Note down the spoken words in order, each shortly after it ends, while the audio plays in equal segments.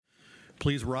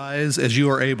Please rise as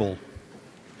you are able.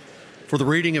 For the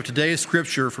reading of today's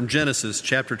scripture from Genesis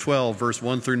chapter 12, verse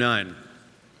 1 through 9.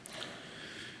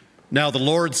 Now the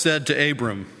Lord said to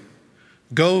Abram,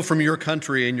 "Go from your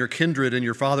country and your kindred and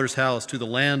your father's house to the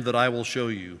land that I will show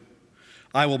you.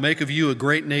 I will make of you a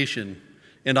great nation,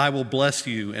 and I will bless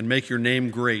you and make your name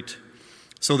great,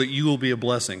 so that you will be a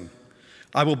blessing.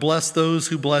 I will bless those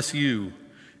who bless you,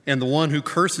 and the one who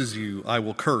curses you I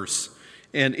will curse.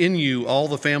 And in you all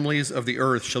the families of the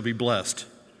earth shall be blessed."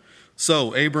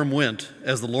 So Abram went,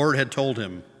 as the Lord had told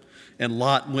him, and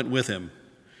Lot went with him.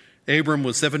 Abram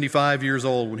was 75 years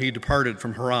old when he departed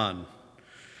from Haran.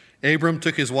 Abram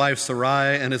took his wife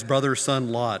Sarai and his brother's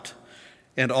son Lot,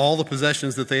 and all the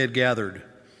possessions that they had gathered,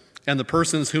 and the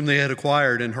persons whom they had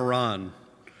acquired in Haran,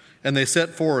 and they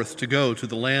set forth to go to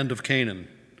the land of Canaan.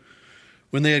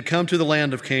 When they had come to the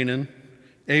land of Canaan,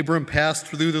 Abram passed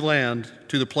through the land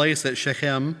to the place at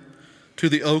Shechem, to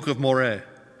the oak of Moreh.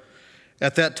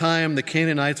 At that time the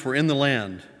Canaanites were in the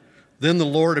land. Then the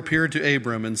Lord appeared to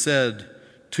Abram and said,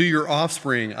 "To your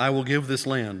offspring I will give this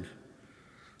land."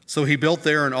 So he built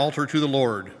there an altar to the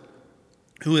Lord,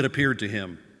 who had appeared to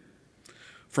him.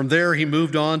 From there he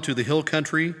moved on to the hill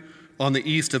country on the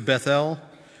east of Bethel,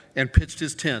 and pitched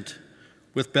his tent,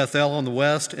 with Bethel on the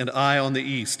west and Ai on the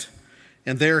east.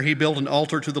 And there he built an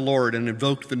altar to the Lord and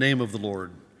invoked the name of the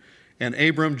Lord. And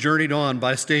Abram journeyed on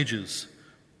by stages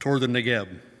toward the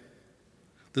Negeb.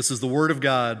 This is the word of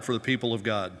God for the people of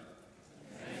God.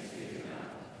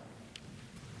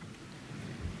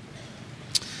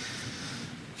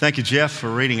 Thank you, Jeff,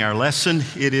 for reading our lesson.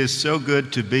 It is so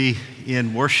good to be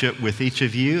in worship with each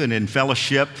of you and in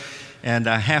fellowship. And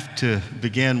I have to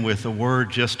begin with a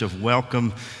word just of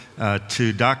welcome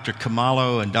to Dr.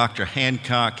 Kamalo and Dr.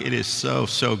 Hancock. It is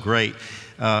so great.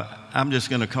 I'm just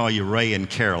going to call you Ray and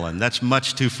Carolyn. That's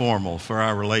much too formal for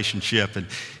our relationship. And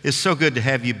it's so good to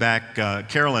have you back.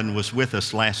 Carolyn was with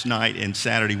us last night in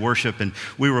Saturday worship, and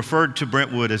we referred to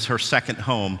Brentwood as her second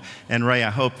home. And Ray,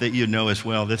 I hope that you know as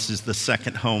well, this is the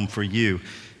second home for you.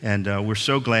 And we're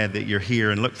so glad that you're here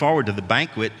and look forward to the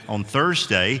banquet on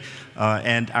Thursday.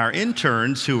 And our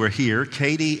interns who are here,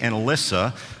 Katie and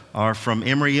Alyssa, are from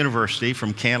Emory University,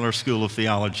 from Candler School of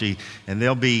Theology, and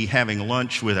they'll be having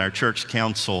lunch with our church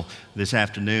council this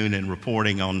afternoon and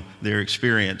reporting on their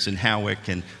experience in Howick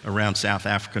and around South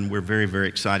Africa, and we're very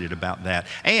excited about that.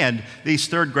 And these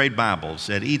third grade Bibles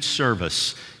at each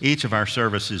service, each of our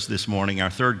services this morning, our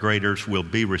third graders will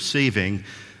be receiving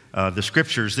the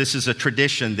scriptures. This is a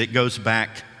tradition that goes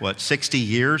back, 60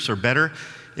 years or better?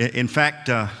 In fact,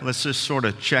 let's just sort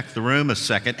of check the room a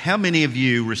second. How many of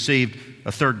you received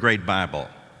a third grade Bible?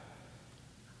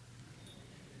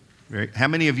 How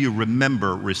many of you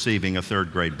remember receiving a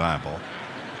third grade Bible?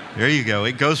 There you go.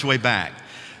 It goes way back.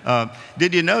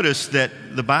 Did you notice that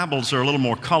the Bibles are a little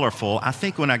more colorful? I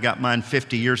think when I got mine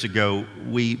 50 years ago,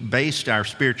 we based our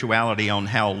spirituality on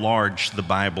how large the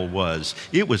Bible was.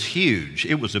 It was huge.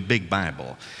 It was a big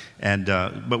Bible.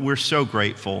 But we're so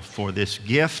grateful for this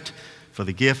gift, for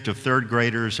the gift of third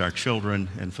graders, our children,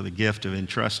 and for the gift of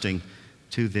entrusting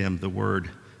to them the Word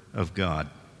of God.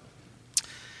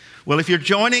 Well, if you're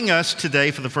joining us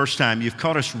today for the first time, you've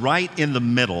caught us right in the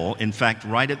middle, in fact,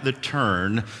 right at the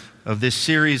turn of this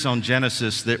series on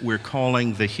Genesis that we're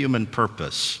calling The Human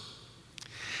Purpose.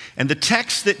 And the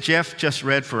text that Jeff just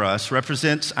read for us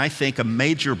represents, I think, a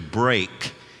major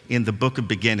break in the book of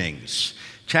beginnings.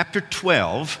 Chapter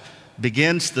 12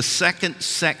 begins the second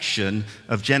section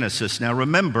of Genesis. Now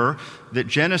remember that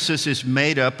Genesis is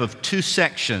made up of two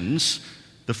sections.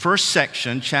 The first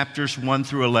section, chapters 1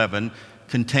 through 11,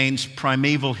 contains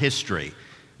primeval history.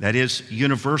 That is,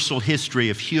 universal history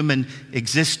of human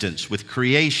existence with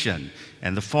creation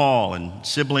and the fall and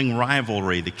sibling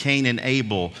rivalry, the Cain and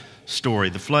Abel story,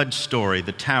 the flood story,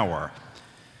 the tower.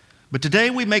 But today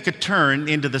we make a turn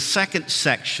into the second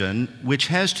section, which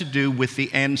has to do with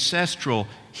the ancestral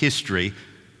history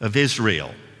of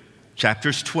Israel.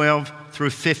 Chapters 12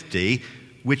 through 50,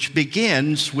 which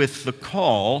begins with the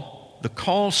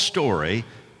call story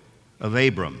of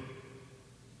Abram.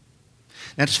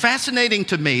 Now, it's fascinating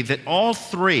to me that all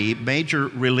three major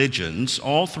religions,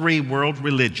 all three world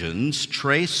religions,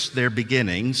 trace their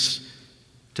beginnings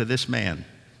to this man.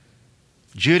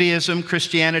 Judaism,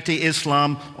 Christianity,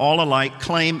 Islam, all alike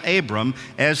claim Abram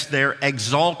as their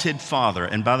exalted father.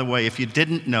 And by the way, if you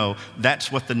didn't know,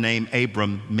 that's what the name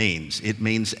Abram means. It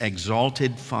means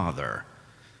exalted father.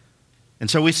 And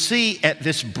so we see at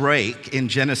this break in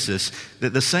Genesis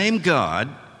that the same God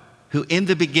who in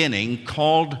the beginning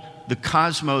called the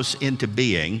cosmos into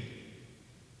being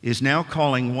is now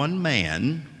calling one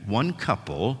man, one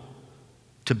couple,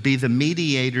 to be the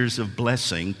mediators of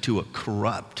blessing to a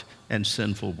corrupt and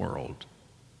sinful world.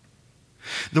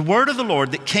 The word of the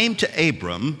Lord that came to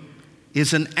Abram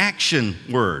is an action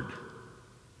word.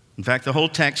 In fact, the whole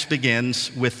text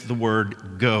begins with the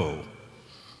word go.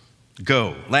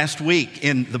 Go. Last week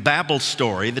in the Babel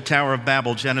story, the Tower of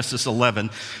Babel, Genesis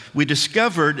 11, we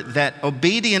discovered that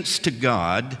obedience to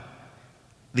God,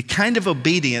 the kind of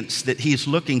obedience that He's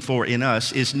looking for in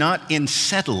us, is not in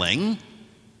settling,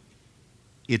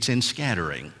 it's in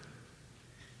scattering.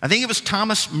 I think it was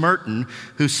Thomas Merton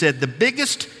who said the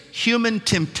biggest human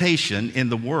temptation in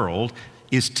the world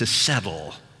is to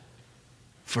settle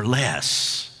for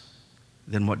less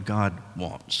than what God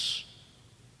wants.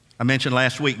 I mentioned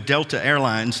last week, Delta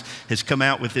Airlines has come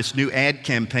out with this new ad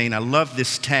campaign. I love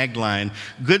this tagline,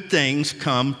 "Good things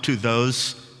come to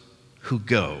those who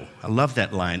go." I love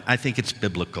that line. I think it's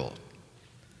biblical.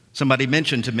 Somebody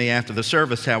mentioned to me after the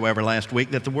service, however, last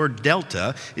week that the word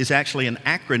Delta is actually an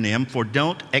acronym for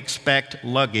Don't Expect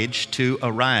Luggage to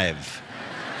Arrive.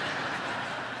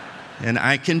 And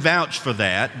I can vouch for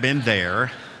that, been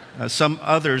there. Some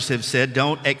others have said,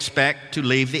 don't expect to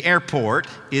leave the airport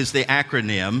is the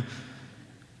acronym.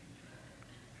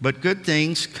 But good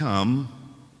things come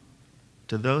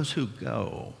to those who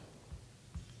go.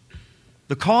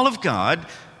 The call of God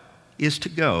is to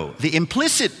go. The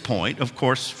implicit point, of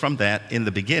course, from that in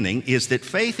the beginning is that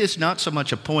faith is not so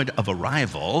much a point of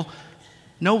arrival.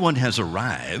 No one has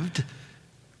arrived,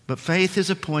 but faith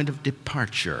is a point of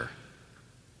departure.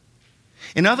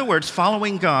 In other words,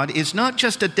 following God is not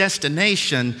just a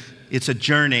destination, it's a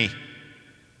journey.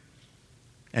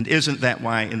 And isn't that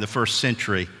why in the first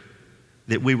century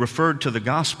that we referred to the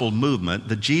gospel movement,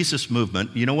 the Jesus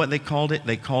movement, you know what they called it?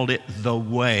 They called it the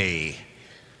way.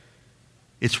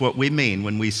 It's what we mean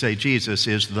when we say Jesus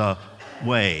is the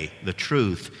way, the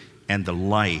truth, and the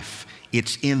life.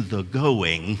 It's in the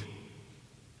going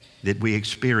that we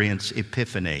experience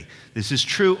epiphany. This is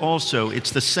true also.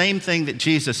 It's the same thing that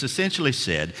Jesus essentially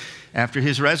said after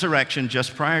his resurrection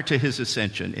just prior to his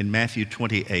ascension in Matthew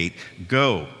 28.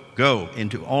 Go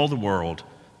into all the world,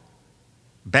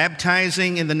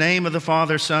 baptizing in the name of the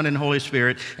Father, Son, and Holy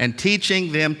Spirit, and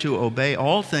teaching them to obey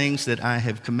all things that I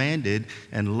have commanded.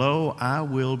 And lo, I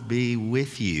will be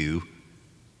with you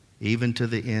even to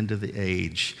the end of the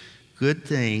age. Good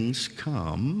things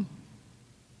come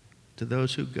to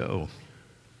those who go.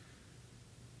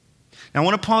 Now, I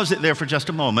want to pause it there for just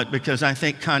a moment because I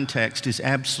think context is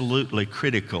absolutely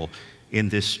critical in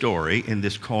this story, in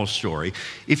this call story.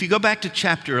 If you go back to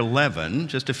chapter 11,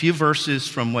 just a few verses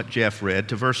from what Jeff read,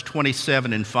 to verse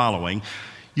 27 and following,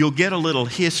 you'll get a little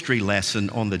history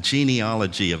lesson on the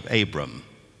genealogy of Abram.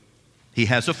 He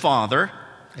has a father.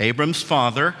 Abram's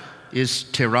father is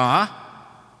Terah,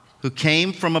 who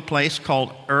came from a place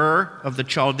called Ur of the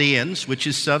Chaldeans, which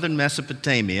is southern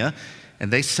Mesopotamia,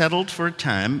 and they settled for a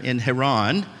time in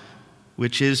Haran,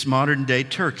 which is modern-day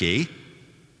Turkey.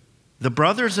 The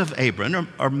brothers of Abram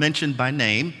are mentioned by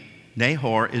name.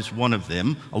 Nahor is one of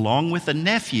them, along with a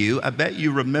nephew. I bet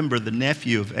you remember the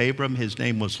nephew of Abram. His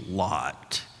name was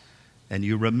Lot. And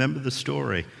you remember the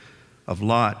story of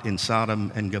Lot in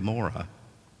Sodom and Gomorrah.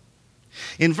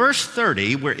 In verse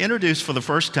 30, we're introduced for the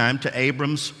first time to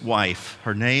Abram's wife.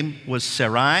 Her name was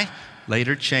Sarai,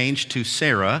 later changed to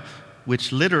Sarah,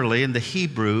 which literally in the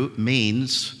Hebrew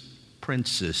means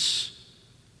princess.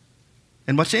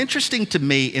 And what's interesting to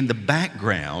me in the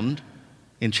background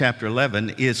in chapter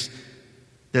 11 is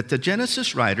that the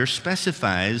Genesis writer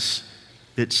specifies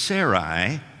that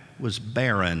Sarai was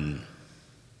barren.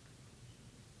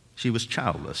 She was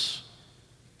childless.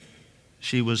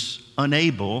 She was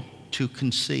unable to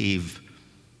conceive.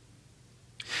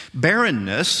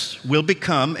 Barrenness will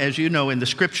become, as you know in the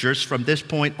scriptures from this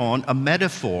point on, a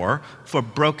metaphor for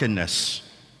brokenness.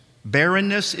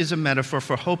 Barrenness is a metaphor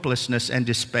for hopelessness and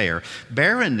despair.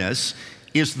 Barrenness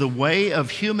is the way of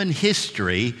human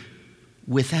history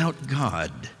without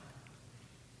God.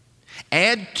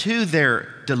 Add to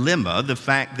their dilemma the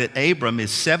fact that Abram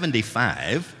is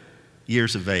 75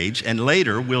 years of age, and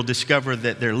later we'll discover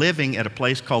that they're living at a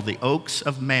place called the Oaks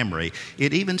of Mamre.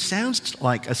 It even sounds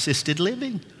like assisted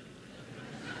living.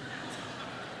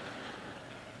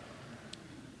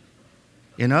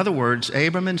 In other words,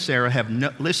 Abram and Sarah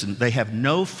have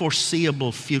no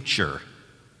foreseeable future.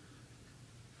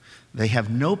 They have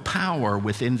no power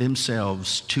within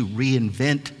themselves to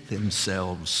reinvent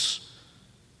themselves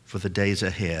for the days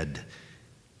ahead.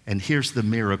 And here's the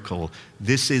miracle.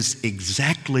 This is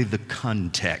exactly the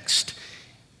context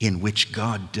in which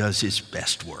God does his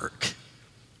best work.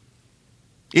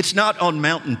 It's not on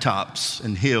mountaintops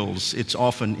and hills. It's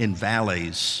often in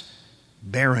valleys,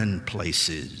 barren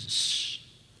places.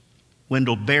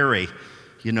 Wendell Berry,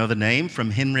 you know the name,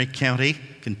 from Henry County,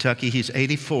 Kentucky. He's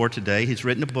 84 today. He's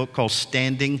written a book called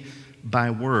Standing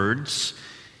by Words,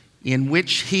 in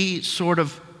which he sort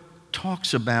of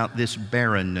talks about this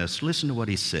barrenness. Listen to what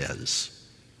he says.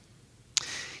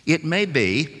 It may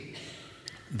be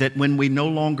that when we no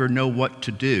longer know what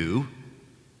to do,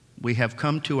 we have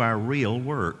come to our real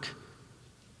work.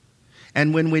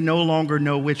 And when we no longer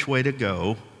know which way to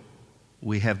go,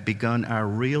 we have begun our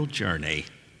real journey.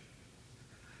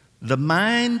 The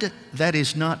mind that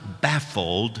is not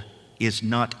baffled is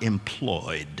not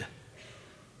employed.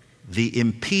 The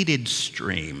impeded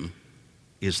stream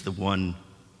is the one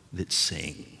that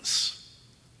sings.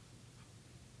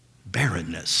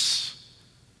 Barrenness.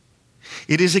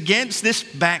 It is against this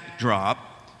backdrop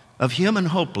of human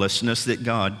hopelessness that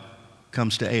God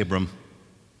comes to Abram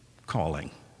calling.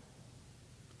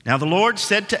 Now the Lord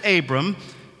said to Abram,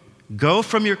 "Go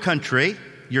from your country,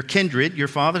 your kindred, your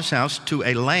father's house, to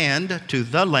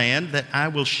the land that I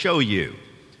will show you."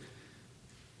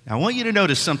 Now, I want you to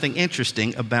notice something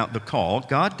interesting about the call.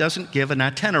 God doesn't give an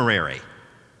itinerary.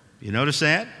 You notice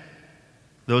that?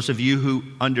 Those of you who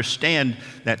understand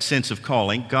that sense of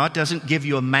calling, God doesn't give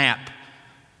you a map.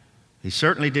 He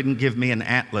certainly didn't give me an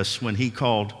atlas when he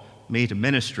called me to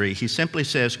ministry. He simply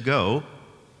says, "Go,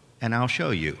 and I'll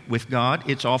show you." With God,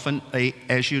 it's often a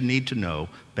as-you-need-to-know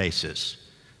basis.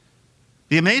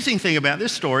 The amazing thing about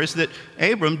this story is that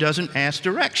Abram doesn't ask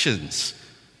directions.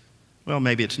 Well,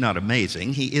 maybe it's not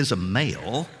amazing. He is a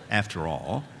male, after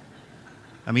all.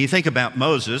 I mean, you think about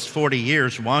Moses, 40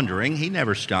 years wandering. He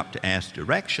never stopped to ask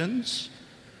directions.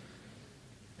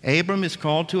 Abram is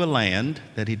called to a land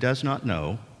that he does not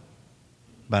know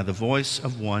by the voice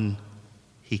of one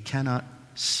he cannot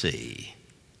see.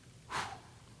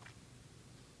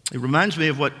 It reminds me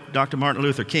of what Dr. Martin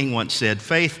Luther King once said: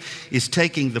 faith is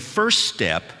taking the first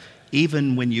step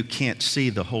even when you can't see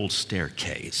the whole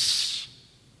staircase.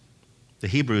 The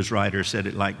Hebrews writer said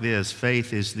it like this: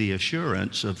 faith is the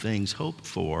assurance of things hoped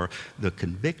for, the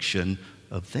conviction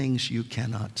of things you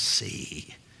cannot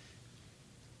see.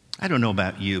 I don't know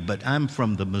about you, but I'm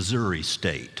from the Missouri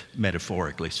state,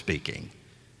 metaphorically speaking.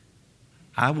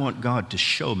 I want God to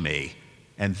show me,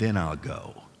 and then I'll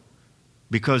go.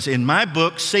 Because in my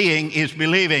book, seeing is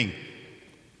believing.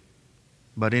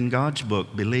 But in God's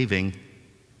book, believing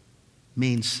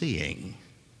means seeing.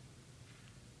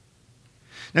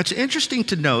 Now, it's interesting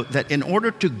to note that in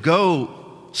order to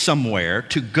go somewhere,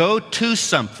 to go to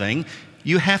something,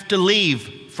 you have to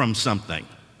leave from something.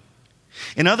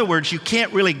 In other words, you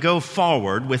can't really go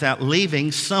forward without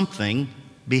leaving something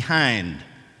behind.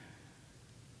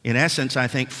 In essence, I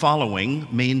think following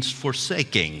means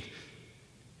forsaking.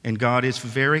 And God is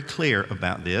very clear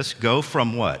about this. Go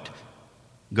from what?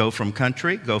 Go from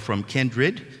country, go from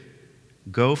kindred,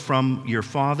 go from your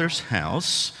father's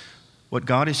house. What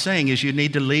God is saying is you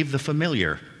need to leave the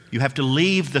familiar. You have to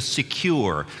leave the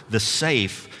secure, the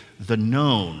safe, the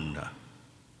known.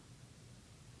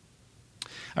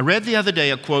 I read the other day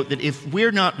a quote that if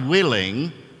we're not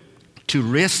willing to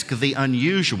risk the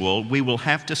unusual, we will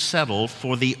have to settle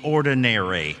for the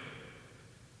ordinary.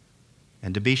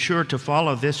 And to be sure to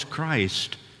follow this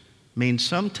Christ means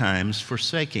sometimes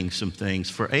forsaking some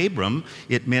things. For Abram,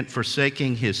 it meant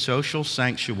forsaking his social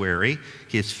sanctuary,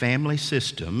 his family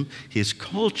system, his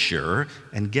culture,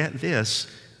 and get this,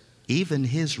 even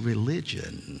his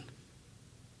religion.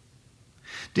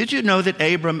 Did you know that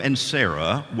Abram and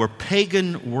Sarah were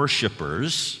pagan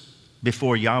worshipers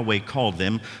before Yahweh called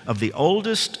them of the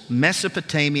oldest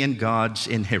Mesopotamian gods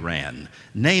in Haran,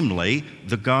 namely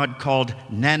the god called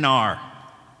Nannar,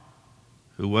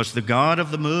 who was the god of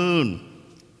the moon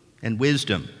and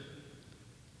wisdom.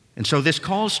 And so this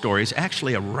call story is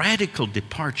actually a radical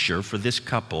departure for this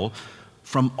couple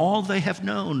from all they have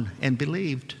known and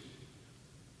believed.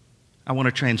 I want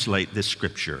to translate this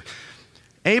scripture.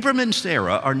 Abram and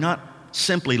Sarah are not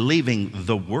simply leaving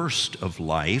the worst of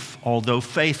life, although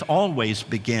faith always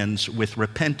begins with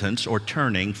repentance or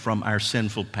turning from our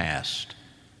sinful past.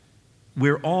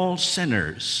 We're all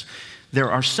sinners. There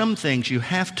are some things you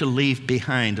have to leave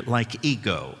behind, like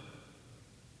ego,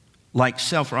 like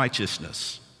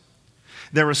self-righteousness.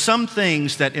 There are some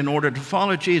things that in order to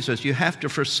follow Jesus, you have to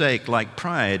forsake, like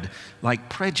pride, like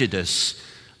prejudice,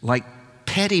 like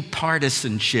petty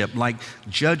partisanship, like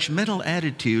judgmental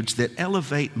attitudes that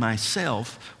elevate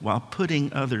myself while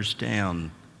putting others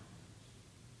down.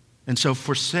 And so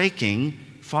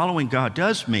following God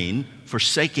does mean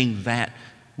forsaking that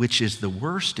which is the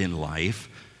worst in life,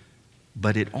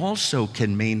 but it also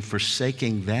can mean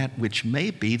forsaking that which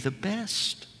may be the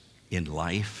best in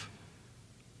life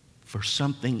for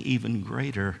something even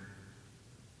greater.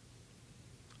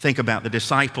 Think about the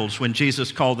disciples when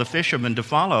Jesus called the fishermen to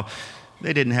follow.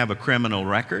 They didn't have a criminal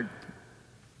record.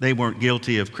 They weren't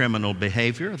guilty of criminal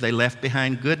behavior. They left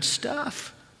behind good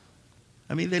stuff.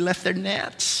 They left their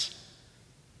nets.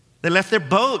 They left their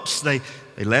boats. They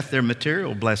left their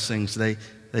material blessings. They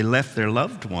left their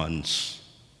loved ones.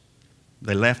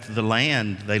 They left the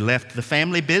land. They left the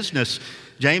family business.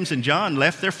 James and John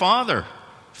left their father.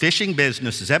 Fishing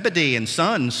business, Zebedee and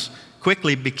Sons,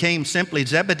 quickly became simply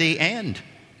Zebedee and.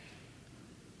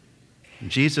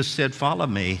 Jesus said, "Follow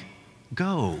me,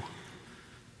 go,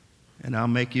 and I'll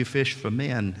make you fish for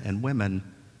men and women."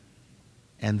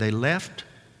 And they left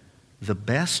the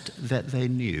best that they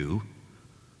knew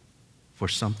for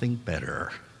something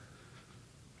better.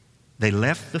 They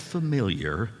left the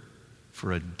familiar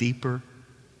for a deeper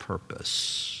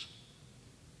purpose.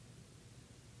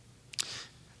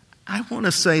 I want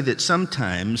to say that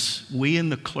sometimes we in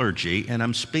the clergy, and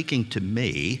I'm speaking to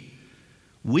me,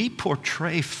 we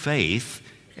portray faith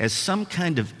as some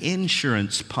kind of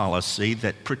insurance policy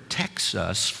that protects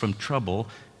us from trouble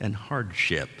and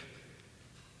hardship.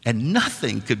 And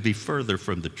nothing could be further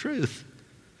from the truth.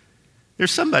 There's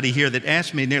somebody here that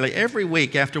asks me nearly every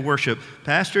week after worship,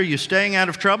 "Pastor, are you staying out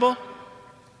of trouble?"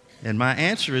 And my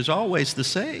answer is always the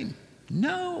same: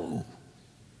 no.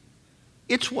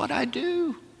 It's what I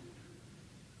do.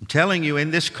 I'm telling you,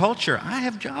 in this culture, I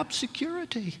have job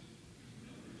security.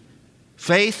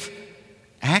 Faith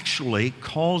actually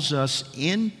calls us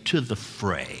into the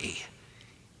fray,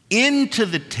 into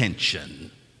the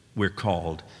tension, we're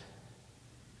called.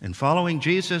 And following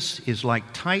Jesus is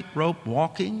like tightrope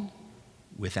walking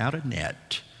without a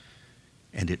net,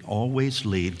 and it always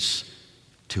leads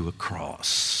to a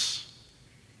cross.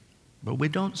 But we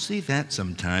don't see that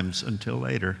sometimes until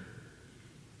later.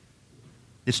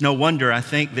 It's no wonder, I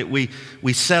think, that we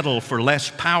settle for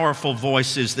less powerful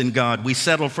voices than God. We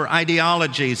settle for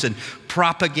ideologies and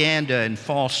propaganda and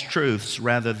false truths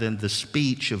rather than the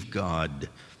speech of God,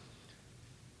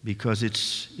 because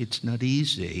it's not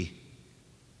easy.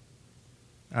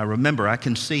 I remember, I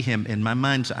can see him in my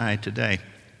mind's eye today.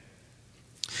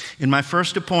 In my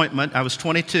first appointment, I was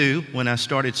 22 when I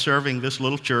started serving this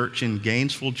little church in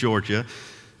Gainesville, Georgia.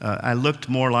 I looked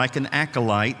more like an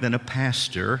acolyte than a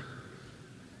pastor.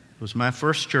 It was my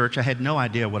first church. I had no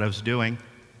idea what I was doing.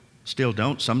 Still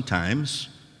don't sometimes.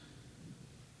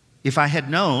 If I had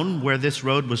known where this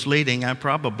road was leading, I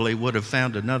probably would have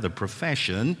found another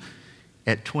profession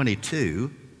at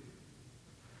 22.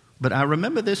 But I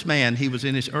remember this man. He was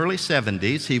in his early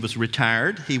 70s. He was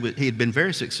retired. He had been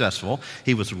very successful.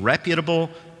 He was reputable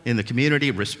in the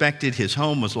community, respected. His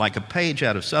home was like a page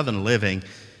out of Southern Living.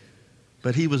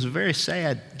 But he was a very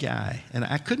sad guy, and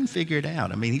I couldn't figure it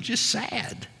out. He's just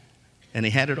sad, and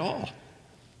he had it all.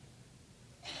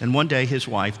 And one day his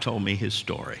wife told me his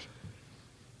story.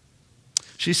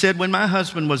 She said, "When my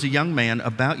husband was a young man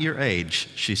about your age,"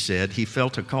 she said, "he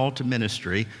felt a call to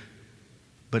ministry,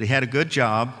 but he had a good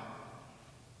job.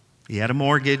 He had a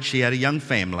mortgage, he had a young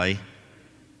family,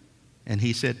 and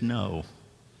he said no.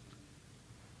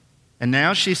 And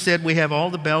now," she said, "we have all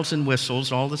the bells and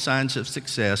whistles, all the signs of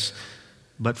success,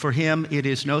 but for him it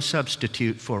is no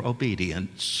substitute for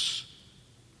obedience.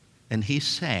 And he's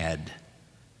sad.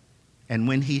 And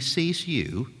when he sees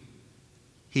you,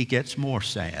 he gets more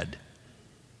sad."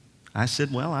 I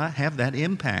said, "Well, I have that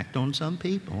impact on some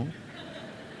people."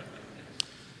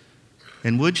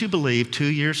 And would you believe, 2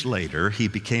 years later, he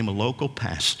became a local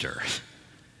pastor.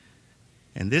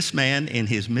 And this man in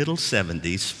his middle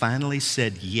 70s finally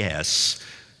said yes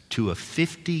to a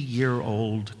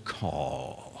 50-year-old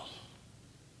call.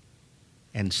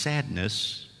 And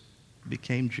sadness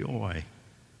became joy.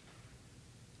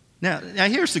 Now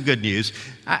here's the good news.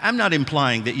 I'm not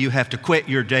implying that you have to quit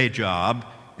your day job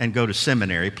and go to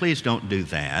seminary. Please don't do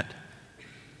that.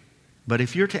 But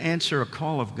if you're to answer a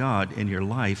call of God in your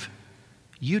life,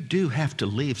 you do have to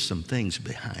leave some things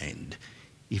behind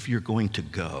if you're going to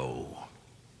go.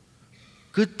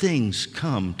 Good things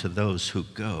come to those who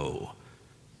go.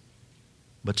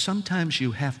 But sometimes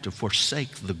you have to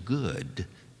forsake the good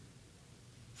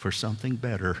for something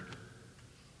better.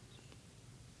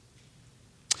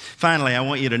 Finally, I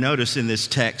want you to notice in this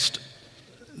text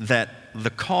that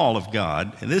the call of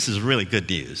God, and this is really good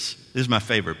news. This is my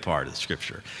favorite part of the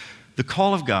scripture. The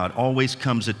call of God always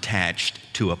comes attached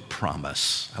to a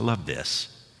promise. I love this.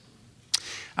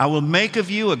 "I will make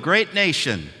of you a great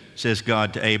nation," says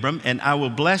God to Abram, "and I will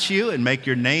bless you and make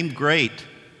your name great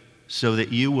so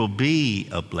that you will be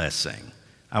a blessing.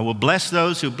 I will bless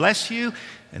those who bless you,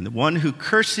 and the one who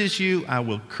curses you I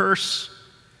will curse,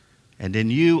 and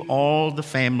in you all the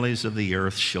families of the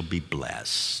earth shall be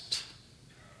blessed."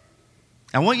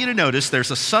 I want you to notice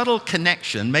there's a subtle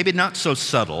connection, maybe not so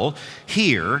subtle,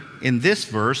 here in this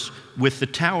verse with the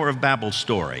Tower of Babel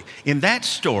story. In that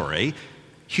story,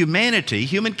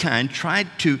 humankind tried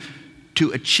to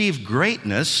achieve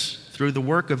greatness through the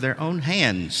work of their own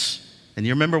hands. And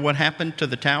you remember what happened to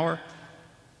the tower?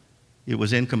 It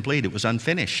was incomplete. It was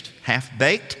unfinished,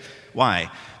 half-baked.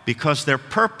 Why? Because their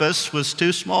purpose was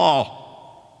too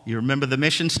small. You remember the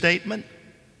mission statement?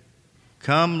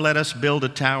 Come, let us build a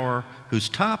tower whose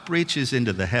top reaches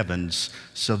into the heavens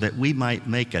so that we might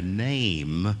make a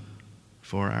name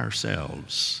for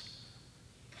ourselves.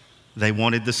 They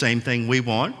wanted the same thing we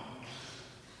want.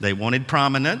 They wanted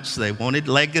prominence. They wanted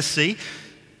legacy.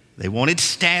 They wanted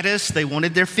status. They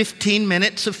wanted their 15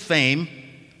 minutes of fame.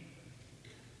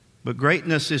 But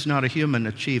greatness is not a human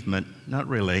achievement, not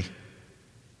really.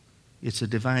 It's a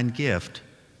divine gift.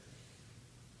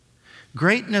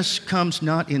 Greatness comes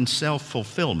not in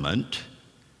self-fulfillment,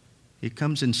 it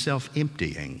comes in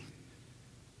self-emptying.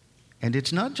 And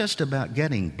it's not just about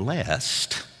getting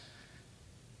blessed,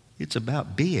 it's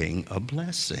about being a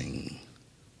blessing.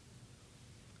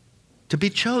 To be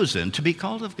chosen, to be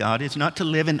called of God, is not to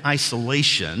live in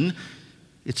isolation.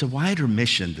 It's a wider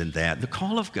mission than that. The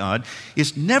call of God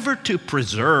is never to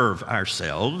preserve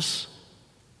ourselves,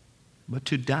 but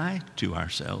to die to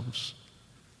ourselves.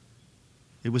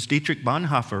 It was Dietrich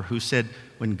Bonhoeffer who said,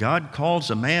 when God calls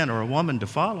a man or a woman to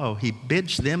follow, he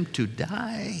bids them to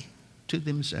die to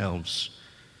themselves.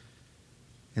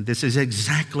 And this is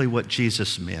exactly what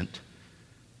Jesus meant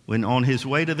when on his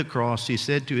way to the cross, he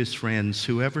said to his friends,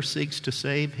 whoever seeks to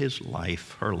save his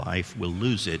life, her life, will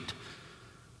lose it.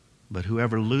 But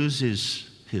whoever loses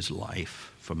his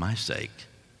life for my sake,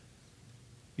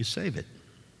 you save it.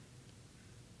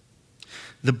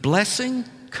 The blessing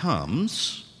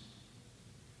comes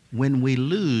when we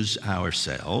lose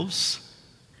ourselves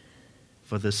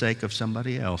for the sake of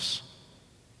somebody else.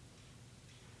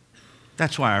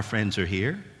 That's why our friends are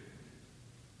here.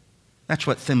 That's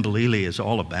what Thimbalili is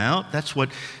all about. That's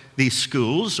what these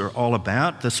schools are all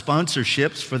about, the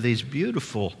sponsorships for these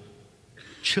beautiful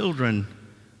children.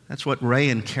 That's what Ray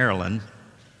and Carolyn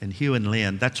and Hugh and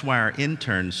Lynn, that's why our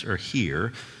interns are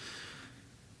here,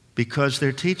 because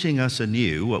they're teaching us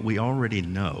anew what we already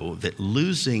know, that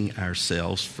losing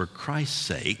ourselves for Christ's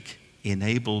sake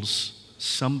enables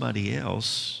somebody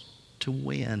else to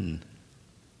win.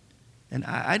 And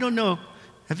I don't know,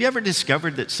 have you ever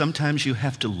discovered that sometimes you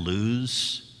have to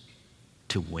lose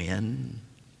to win?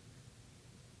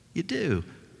 You do.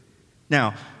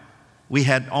 Now, we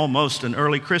had almost an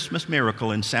early Christmas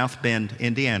miracle in South Bend,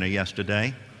 Indiana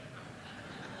yesterday.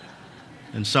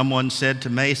 And someone said to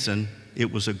Mason,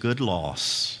 it was a good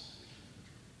loss.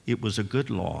 It was a good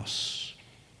loss.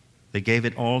 They gave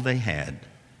it all they had.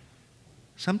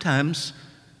 Sometimes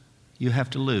you have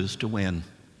to lose to win.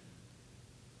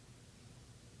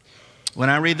 When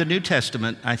I read the New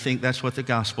Testament, I think that's what the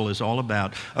gospel is all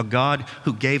about. A God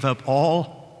who gave up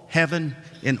all heaven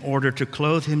in order to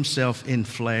clothe himself in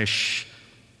flesh.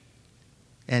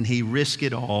 And he risked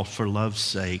it all for love's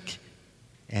sake.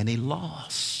 And he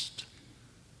lost.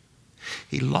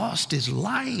 He lost his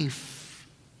life.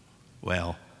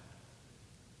 Well,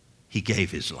 he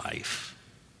gave his life.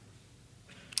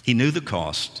 He knew the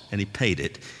cost and he paid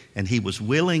it. And he was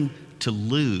willing to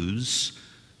lose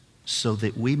so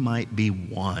that we might be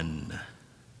one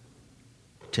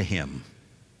to him.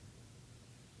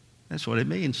 That's what it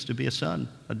means to be a son,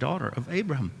 a daughter of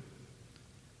Abraham.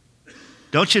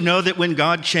 Don't you know that when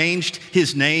God changed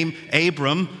his name,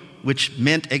 Abram, which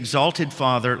meant exalted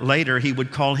father, later he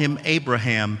would call him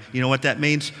Abraham. You know what that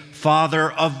means?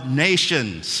 Father of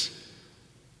nations,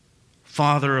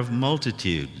 father of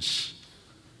multitudes.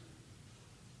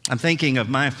 I'm thinking of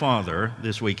my father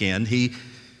this weekend.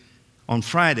 On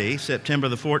Friday, September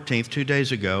the 14th, 2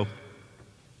 days ago,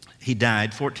 he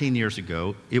died 14 years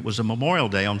ago. It was a Memorial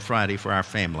Day on Friday for our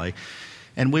family,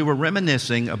 and we were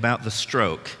reminiscing about the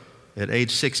stroke at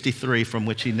age 63 from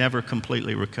which he never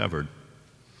completely recovered.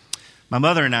 My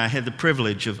mother and I had the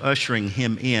privilege of ushering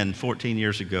him in 14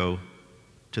 years ago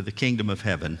to the kingdom of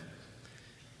heaven.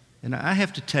 And I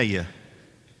have to tell you,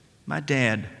 my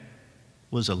dad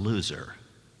was a loser.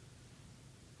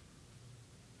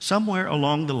 Somewhere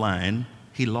along the line,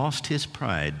 he lost his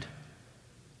pride.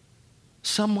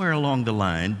 Somewhere along the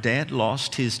line, Dad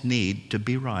lost his need to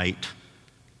be right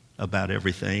about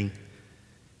everything.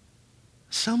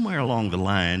 Somewhere along the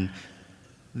line,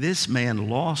 this man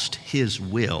lost his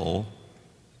will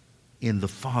in the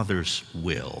Father's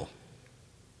will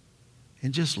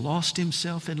and just lost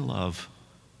himself in love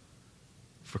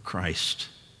for Christ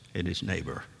and his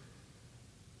neighbor.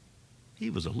 He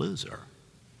was a loser.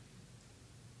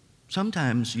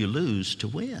 Sometimes you lose to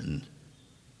win.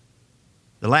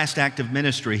 The last act of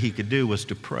ministry he could do was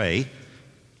to pray.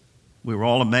 We were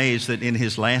all amazed that in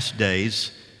his last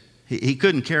days, he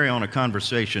couldn't carry on a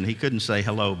conversation. He couldn't say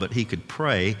hello, but he could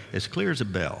pray as clear as a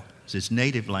bell. It's his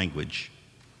native language.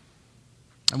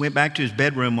 I went back to his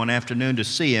bedroom one afternoon to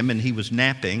see him, and he was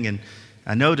napping, and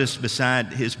I noticed beside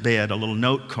his bed a little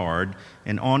note card,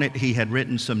 and on it he had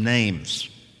written some names.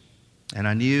 And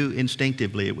I knew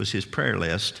instinctively it was his prayer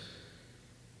list,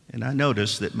 and I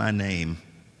noticed that my name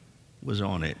was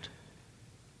on it.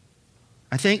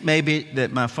 I think maybe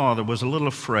that my father was a little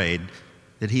afraid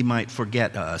that he might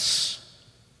forget us,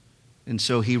 and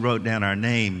so he wrote down our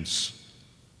names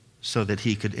so that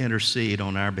he could intercede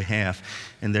on our behalf.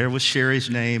 And there was Sherry's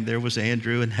name, there was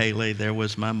Andrew and Haley, there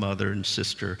was my mother and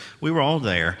sister. We were all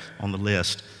there on the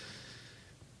list.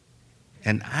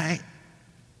 And I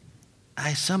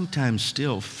sometimes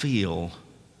still feel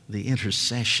the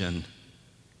intercession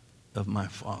of my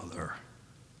father.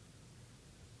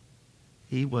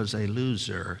 He was a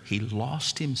loser. He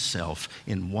lost himself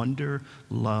in wonder,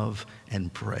 love,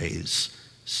 and praise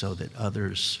so that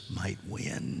others might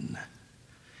win.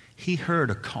 He heard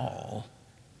a call,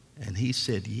 and he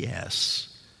said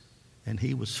yes, and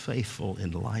he was faithful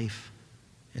in life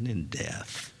and in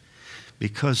death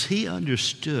because he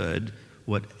understood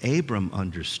what Abram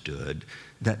understood,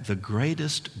 that the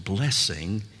greatest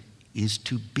blessing is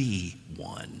to be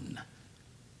one.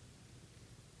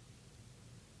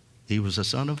 He was a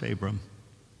son of Abram,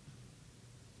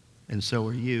 and so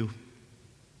are you,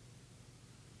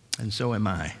 and so am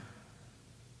I.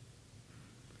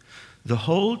 The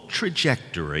whole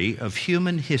trajectory of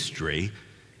human history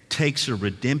takes a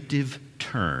redemptive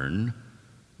turn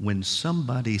when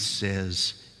somebody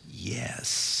says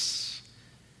yes.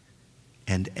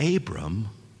 And Abram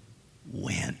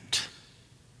went,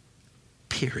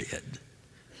 period,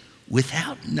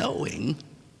 without knowing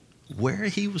where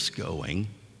he was going,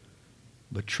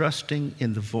 but trusting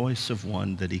in the voice of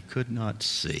one that he could not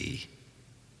see.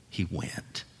 He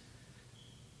went.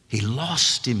 He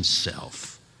lost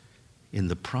himself in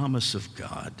the promise of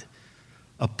God,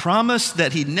 a promise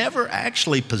that he never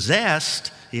actually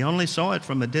possessed. He only saw it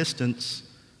from a distance,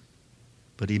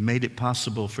 but he made it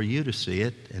possible for you to see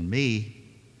it and me,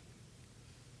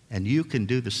 and you can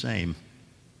do the same.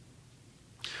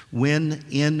 When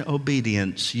in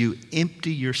obedience you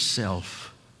empty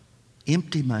yourself,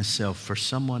 empty myself for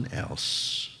someone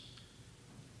else,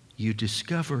 you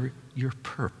discover your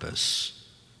purpose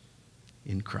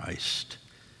in Christ.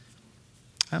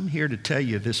 I'm here to tell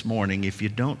you this morning, if you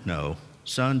don't know,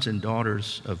 sons and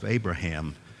daughters of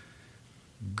Abraham,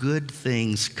 good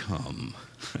things come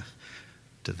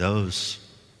to those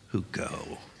who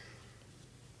go.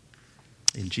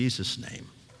 In Jesus' name,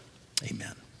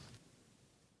 amen.